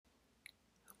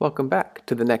Welcome back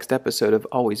to the next episode of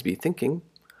Always Be Thinking,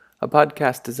 a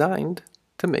podcast designed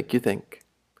to make you think.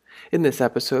 In this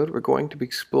episode, we're going to be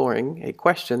exploring a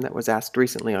question that was asked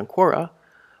recently on Quora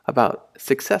about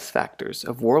success factors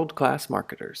of world-class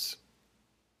marketers.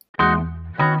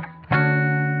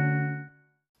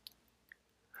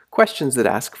 Questions that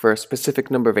ask for a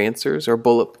specific number of answers or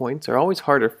bullet points are always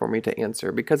harder for me to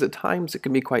answer because at times it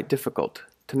can be quite difficult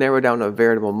to narrow down a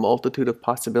veritable multitude of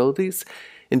possibilities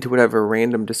into whatever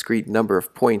random discrete number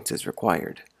of points is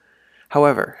required.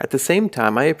 However, at the same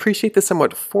time, I appreciate the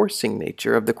somewhat forcing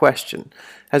nature of the question,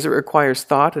 as it requires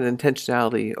thought and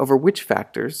intentionality over which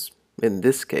factors, in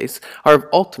this case, are of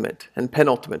ultimate and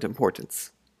penultimate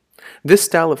importance. This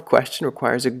style of question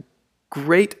requires a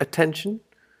great attention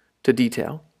to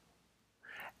detail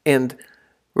and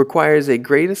requires a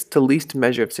greatest to least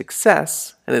measure of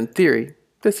success, and in theory,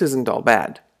 this isn't all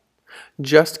bad.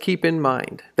 Just keep in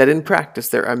mind that in practice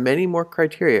there are many more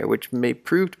criteria which may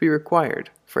prove to be required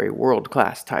for a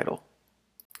world-class title.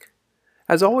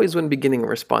 As always when beginning a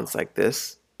response like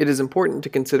this, it is important to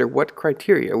consider what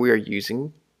criteria we are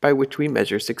using by which we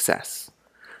measure success.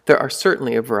 There are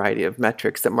certainly a variety of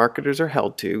metrics that marketers are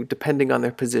held to depending on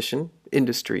their position,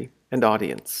 industry, and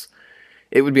audience.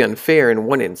 It would be unfair in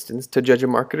one instance to judge a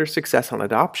marketer's success on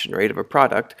adoption rate of a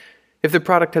product if the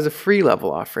product has a free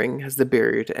level offering, as the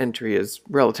barrier to entry is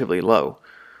relatively low.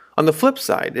 On the flip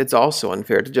side, it's also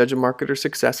unfair to judge a marketer's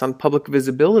success on public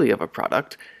visibility of a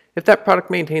product if that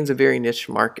product maintains a very niche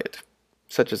market,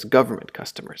 such as government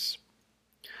customers.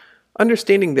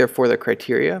 Understanding, therefore, the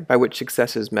criteria by which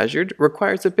success is measured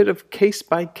requires a bit of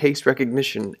case-by-case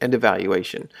recognition and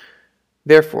evaluation.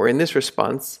 Therefore, in this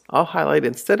response, I'll highlight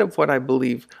instead of what I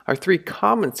believe are three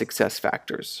common success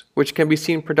factors, which can be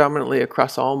seen predominantly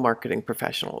across all marketing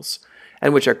professionals,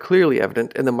 and which are clearly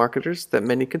evident in the marketers that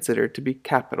many consider to be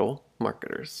capital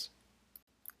marketers.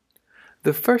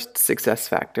 The first success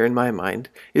factor, in my mind,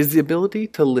 is the ability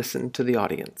to listen to the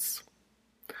audience.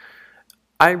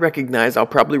 I recognize I'll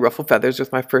probably ruffle feathers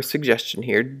with my first suggestion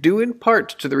here, due in part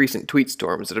to the recent tweet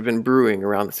storms that have been brewing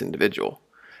around this individual.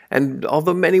 And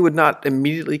although many would not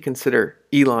immediately consider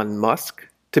Elon Musk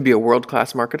to be a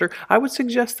world-class marketer, I would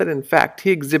suggest that in fact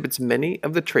he exhibits many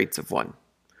of the traits of one.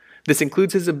 This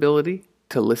includes his ability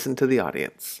to listen to the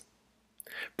audience.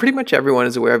 Pretty much everyone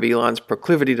is aware of Elon's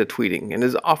proclivity to tweeting and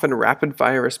his often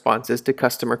rapid-fire responses to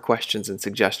customer questions and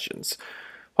suggestions.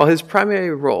 While his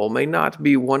primary role may not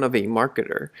be one of a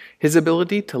marketer, his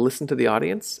ability to listen to the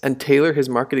audience and tailor his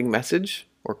marketing message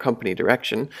or company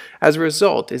direction, as a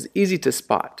result, is easy to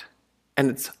spot,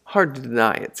 and it's hard to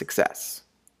deny its success.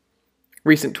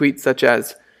 Recent tweets such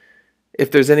as, "If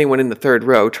there's anyone in the third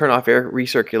row, turn off air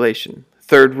recirculation.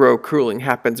 Third row cooling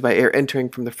happens by air entering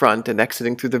from the front and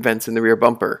exiting through the vents in the rear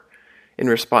bumper," in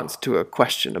response to a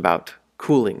question about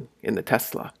cooling in the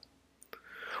Tesla.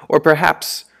 Or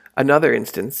perhaps another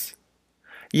instance,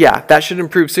 "Yeah, that should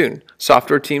improve soon.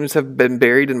 Software teams have been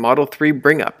buried in Model 3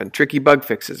 bring-up and tricky bug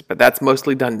fixes, but that's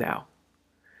mostly done now,"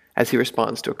 as he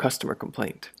responds to a customer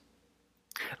complaint.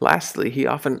 Lastly, he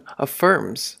often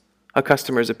affirms a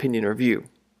customer's opinion or view.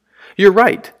 "You're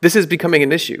right, this is becoming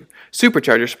an issue.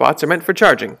 Supercharger spots are meant for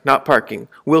charging, not parking.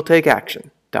 We'll take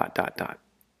action, ...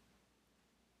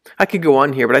 I could go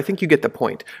on here, but I think you get the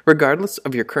point. Regardless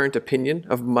of your current opinion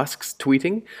of Musk's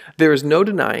tweeting, there is no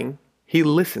denying he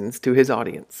listens to his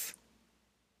audience.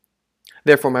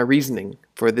 Therefore, my reasoning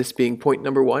for this being point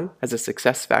number one as a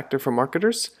success factor for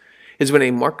marketers is when a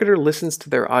marketer listens to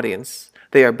their audience,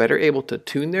 they are better able to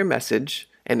tune their message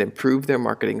and improve their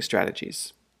marketing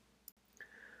strategies.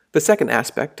 The second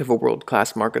aspect of a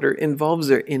world-class marketer involves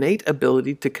their innate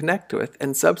ability to connect with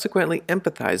and subsequently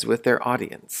empathize with their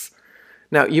audience.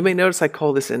 Now, you may notice I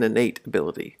call this an innate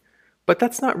ability, but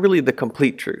that's not really the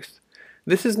complete truth.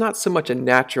 This is not so much a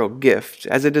natural gift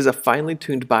as it is a finely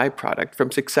tuned byproduct from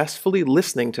successfully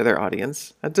listening to their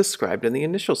audience as described in the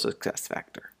initial success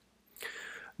factor.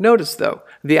 Notice, though,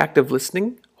 the act of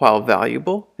listening, while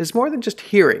valuable, is more than just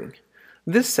hearing.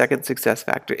 This second success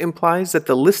factor implies that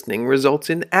the listening results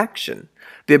in action,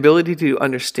 the ability to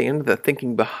understand the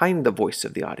thinking behind the voice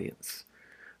of the audience.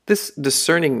 This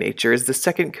discerning nature is the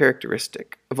second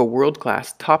characteristic of a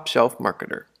world-class top-shelf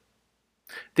marketer.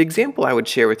 The example I would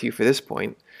share with you for this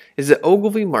point is the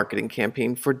Ogilvy marketing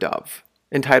campaign for Dove,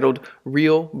 entitled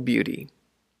Real Beauty.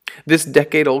 This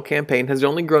decade-old campaign has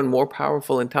only grown more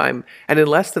powerful in time, and in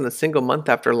less than a single month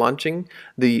after launching,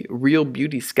 the Real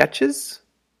Beauty sketches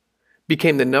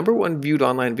became the #1 viewed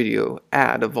online video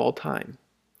ad of all time.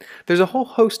 There's a whole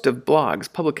host of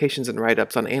blogs, publications, and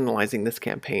write-ups on analyzing this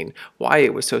campaign, why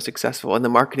it was so successful, and the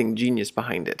marketing genius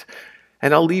behind it,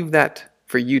 and I'll leave that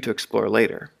for you to explore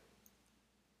later.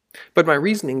 But my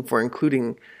reasoning for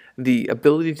including the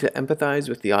ability to empathize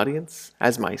with the audience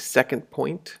as my second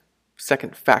point,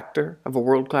 second factor of a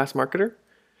world-class marketer,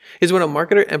 is when a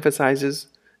marketer empathizes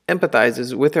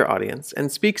with their audience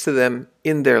and speaks to them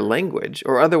in their language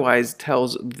or otherwise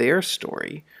tells their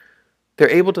story, they're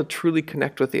able to truly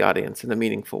connect with the audience in a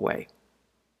meaningful way.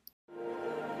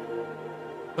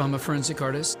 I'm a forensic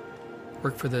artist.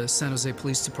 Worked for the San Jose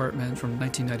Police Department from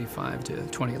 1995 to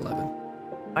 2011.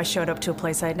 I showed up to a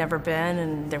place I'd never been,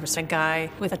 and there was a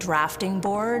guy with a drafting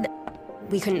board.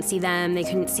 We couldn't see them, they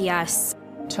couldn't see us.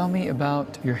 Tell me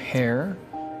about your hair.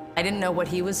 I didn't know what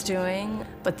he was doing,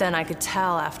 but then I could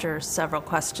tell after several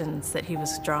questions that he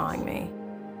was drawing me.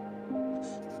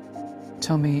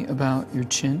 Tell me about your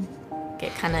chin.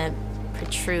 It kind of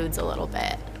protrudes a little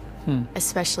bit,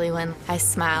 especially when I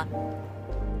smile.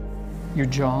 Your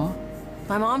jaw.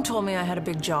 My mom told me I had a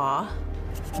big jaw.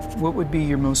 What would be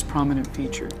your most prominent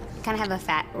feature? Kind of have a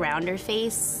fat, rounder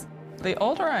face. The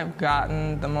older I've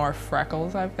gotten, the more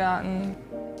freckles I've gotten.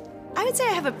 I would say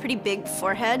I have a pretty big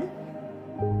forehead.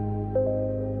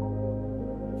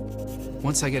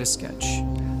 Once I get a sketch,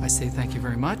 I say thank you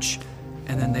very much,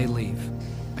 and then they leave.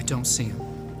 I don't see them.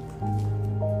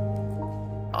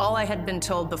 All I had been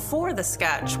told before the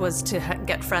sketch was to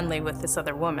get friendly with this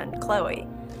other woman, Chloe.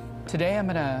 Today I'm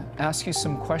gonna ask you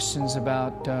some questions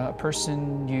about a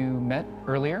person you met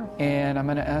earlier, and I'm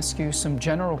gonna ask you some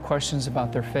general questions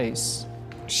about their face.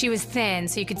 She was thin,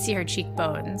 so you could see her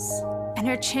cheekbones. And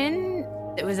her chin,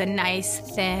 it was a nice,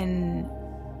 thin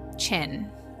chin.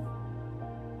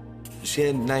 She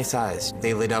had nice eyes.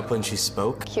 They lit up when she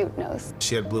spoke. Cute nose.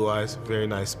 She had blue eyes, very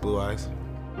nice blue eyes.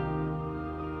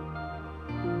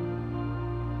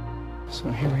 So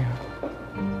here we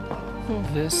are.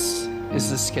 This is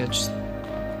the sketch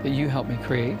that you helped me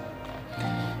create,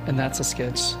 and that's a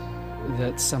sketch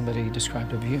that somebody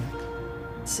described of you.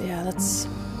 So yeah, that's...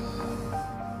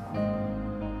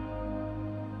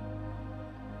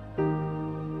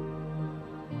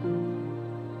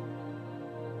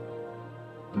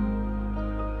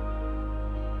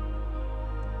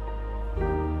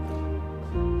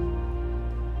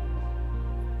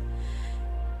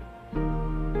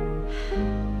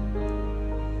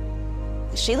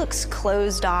 She looks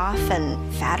closed off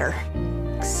and fatter,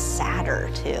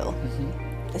 sadder too.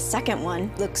 The second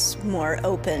one looks more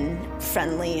open,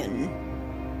 friendly, and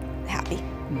happy.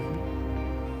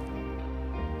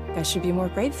 I should be more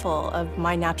grateful of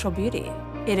my natural beauty.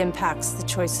 It impacts the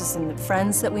choices and the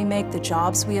friends that we make, the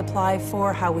jobs we apply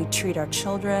for, how we treat our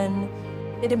children.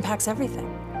 It impacts everything.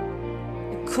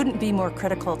 It couldn't be more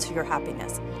critical to your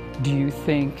happiness. Do you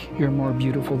think you're more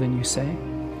beautiful than you say?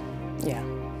 Yeah.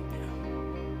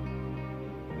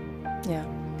 Yeah.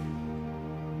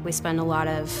 We spend a lot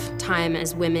of time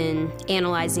as women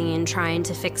analyzing and trying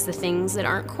to fix the things that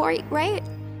aren't quite right.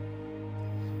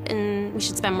 And we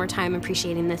should spend more time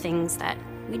appreciating the things that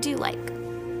we do like.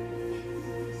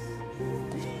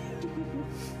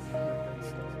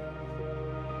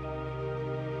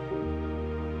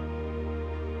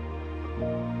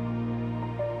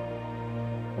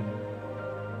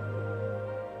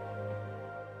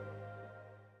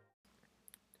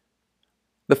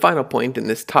 The final point in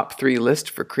this top 3 list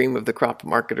for cream of the crop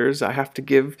marketers I have to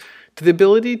give to the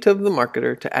ability of the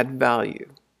marketer to add value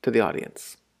to the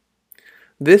audience.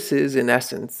 This is, in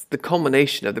essence, the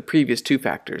culmination of the previous 2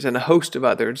 factors and a host of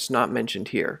others not mentioned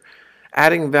here.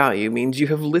 Adding value means you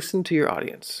have listened to your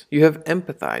audience, you have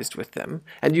empathized with them,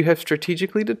 and you have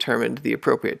strategically determined the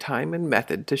appropriate time and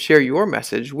method to share your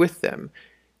message with them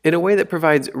in a way that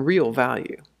provides real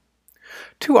value.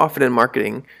 Too often in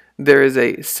marketing, there is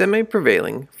a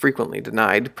semi-prevailing, frequently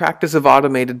denied, practice of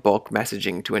automated bulk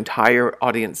messaging to entire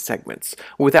audience segments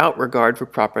without regard for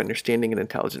proper understanding and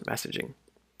intelligent messaging.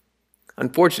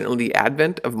 Unfortunately, the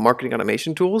advent of marketing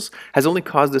automation tools has only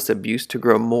caused this abuse to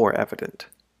grow more evident.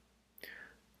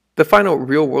 The final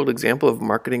real-world example of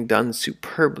marketing done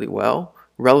superbly well,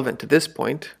 relevant to this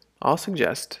point, I'll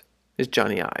suggest, is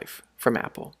Jony Ive from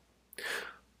Apple.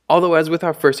 Although, as with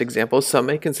our first example, some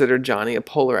may consider Jony a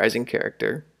polarizing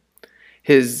character,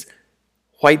 his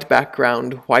white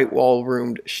background, white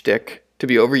wall-roomed shtick to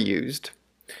be overused,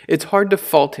 it's hard to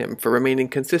fault him for remaining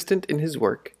consistent in his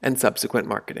work and subsequent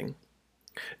marketing.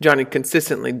 Jony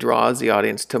consistently draws the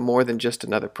audience to more than just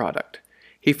another product.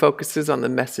 He focuses on the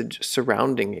message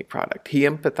surrounding a product. He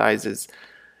emphasizes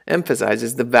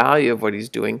the value of what he's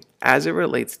doing as it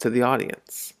relates to the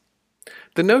audience.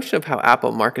 The notion of how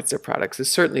Apple markets their products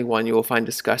is certainly one you will find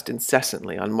discussed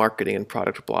incessantly on marketing and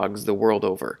product blogs the world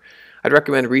over. I'd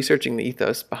recommend researching the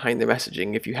ethos behind their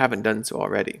messaging if you haven't done so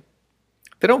already.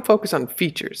 They don't focus on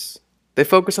features. They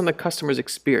focus on the customer's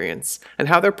experience and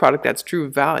how their product adds true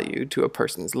value to a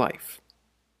person's life.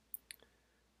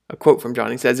 A quote from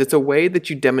Johnny says, "It's a way that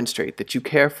you demonstrate that you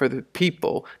care for the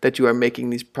people that you are making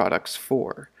these products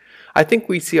for." I think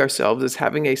we see ourselves as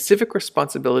having a civic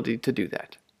responsibility to do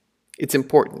that. It's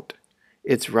important.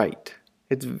 It's right.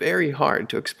 It's very hard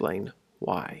to explain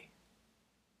why.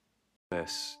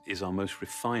 This is our most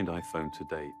refined iPhone to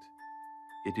date.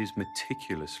 It is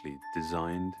meticulously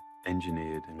designed,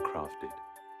 engineered, and crafted.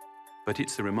 But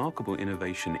it's the remarkable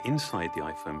innovation inside the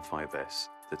iPhone 5S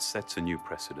that sets a new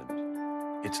precedent.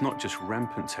 It's not just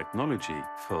rampant technology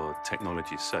for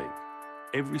technology's sake.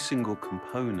 Every single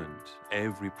component,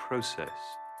 every process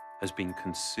has been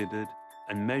considered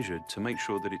and measured to make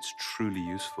sure that it's truly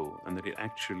useful and that it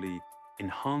actually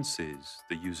enhances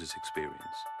the user's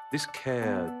experience. This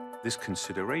care, this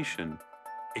consideration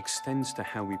extends to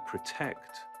how we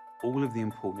protect all of the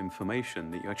important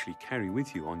information that you actually carry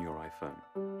with you on your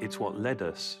iPhone. It's what led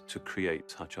us to create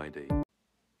Touch ID.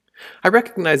 I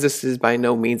recognize this is by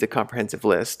no means a comprehensive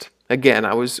list. Again,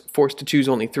 I was forced to choose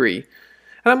only 3.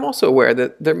 And I'm also aware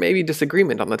that there may be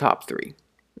disagreement on the top 3.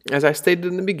 As I stated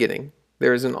in the beginning,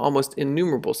 there is an almost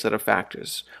innumerable set of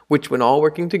factors, which when all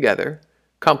working together,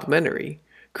 complementary,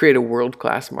 create a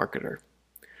world-class marketer.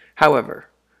 However,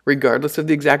 regardless of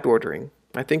the exact ordering,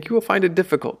 I think you will find it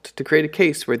difficult to create a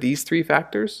case where these 3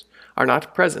 factors are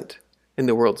not present in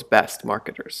the world's best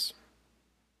marketers.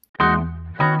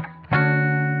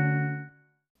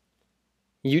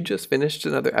 You just finished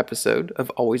another episode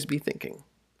of Always Be Thinking,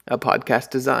 a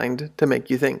podcast designed to make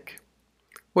you think.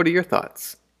 What are your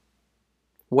thoughts?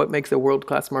 What makes a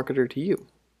world-class marketer to you?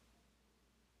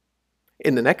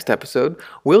 In the next episode,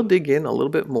 we'll dig in a little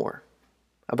bit more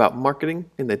about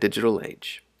marketing in the digital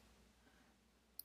age.